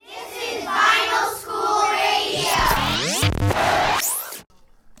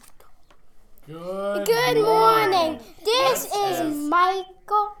Good morning. This is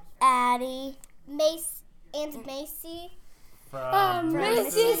Michael, Addie, Macy from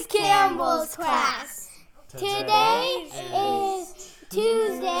Mrs. Campbell's class. Today is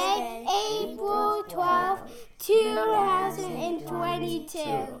Tuesday, April 12th,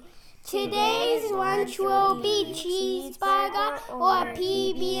 2022. Today's lunch will be cheeseburger or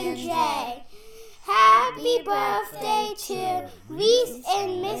PB&J. Happy birthday to Reese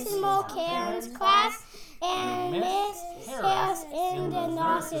and Mrs. Mulcairn's class and Miss Harris in the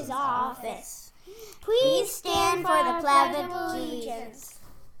nurse's office. Please stand for the Pledge of Allegiance.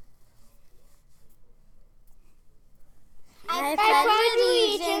 I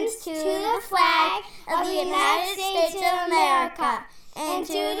pledge allegiance to the flag of the United States of America and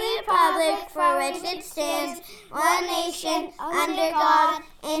to the republic for which it stands, one nation, under God,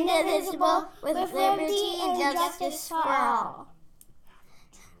 indivisible, with liberty and justice for all.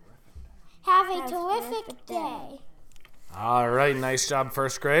 Have a terrific day. All right, nice job,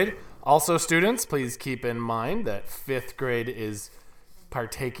 first grade. Also, students, please keep in mind that fifth grade is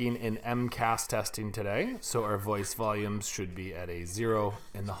partaking in MCAS testing today, so our voice volumes should be at a 0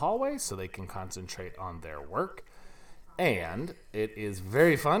 in the hallway so they can concentrate on their work. And it is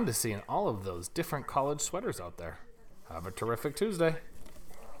very fun to see all of those different college sweaters out there. Have a terrific Tuesday.